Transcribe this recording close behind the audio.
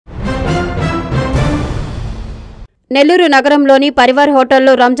నెల్లూరు నగరంలోని పరివార్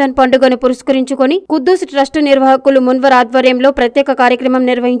హోటల్లో రంజాన్ పండుగను పురస్కరించుకుని కుద్దూస్ ట్రస్ట్ నిర్వాహకులు మున్వర్ ఆధ్వర్యంలో ప్రత్యేక కార్యక్రమం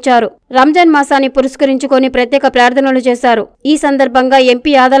నిర్వహించారు. రంజాన్ మాసాన్ని పురస్కరించుకుని ప్రత్యేక ప్రార్థనలు చేశారు. ఈ సందర్భంగా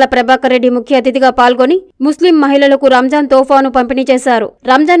ఎంపీ ఆదాల ప్రభాకర్ రెడ్డి ముఖ్య అతిథిగా పాల్గొని ముస్లిం మహిళలకు రంజాన్ తోఫాను పంపిణీ చేశారు.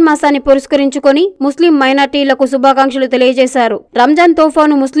 రంజాన్ మాసాన్ని పురస్కరించుకుని ముస్లిం మైనార్టీలకు శుభాకాంక్షలు తెలియజేశారు. రంజాన్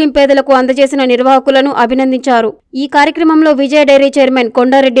తోఫాను ముస్లిం పేదలకు అందజేసిన నిర్వాహకులను అభినందించారు. ఈ కార్యక్రమంలో విజయ dairy chairman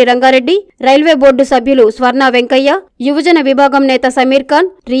Kondareddy Rangareddy, railway board సభ్యులు స్వర్ణ వెంకయ్య, యువజన విభాగం నేత సమీర్ ఖాన్,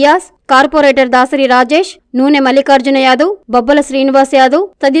 రియాజ్, కార్పొరేటర్ దాసరి రాజేష్, నూనె మల్లికార్జున యాదవ్, బొబ్బల శ్రీనివాస్ యాదవ్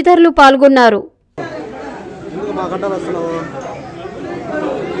తదితరులు పాల్గొన్నారు.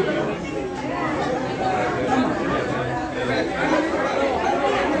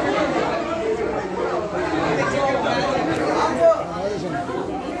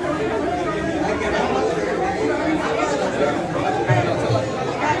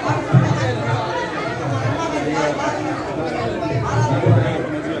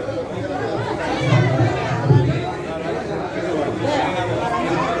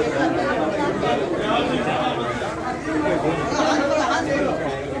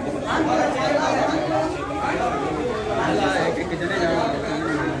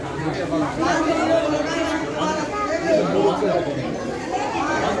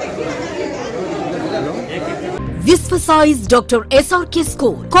 Visvasize Dr. SRK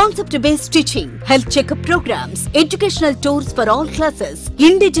School. Concept-based teaching, health checkup programs, educational tours for all classes,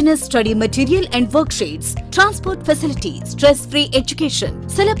 indigenous study material and worksheets, transport facilities, stress-free education,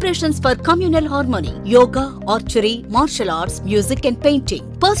 celebrations for communal harmony, yoga, archery, martial arts, music and painting.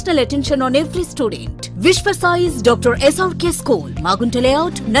 Personal attention on every student. Visvasize Dr. SRK School. Magunta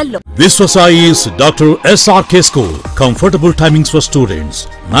Layout, Nellore. Visvasize Dr. SRK School. Comfortable timings for students.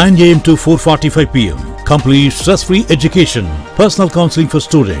 9 a.m. to 4:45 p.m. Complete stress-free education. Personal counseling for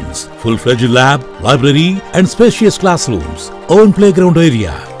students. Full-fledged lab, library and spacious classrooms. Own playground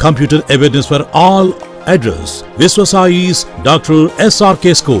area. Computer awareness for all. Address: Visvasize Dr.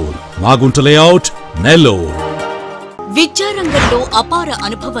 SRK School. Magunta Layout, Nellore. విద్యారంగంలో అపార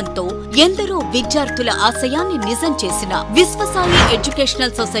అనుభవంతో ఎందరో విద్యార్థుల ఆశయాన్ని నిజం చేసిన Viswasai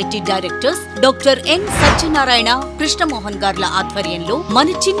educational society directors doctor N Satyanarayana, Krishnamohan గార్ల ఆధ్వర్యంలో మన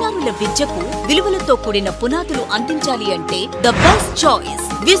చిన్నారుల విద్యకు విలువలతో కూడిన పునాదులు అందించాలి అంటే the best choice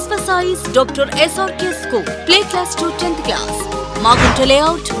విశ్వసాయిస్ doctor SRK school. Play class to 10th class. Magunta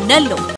layout, Nellore.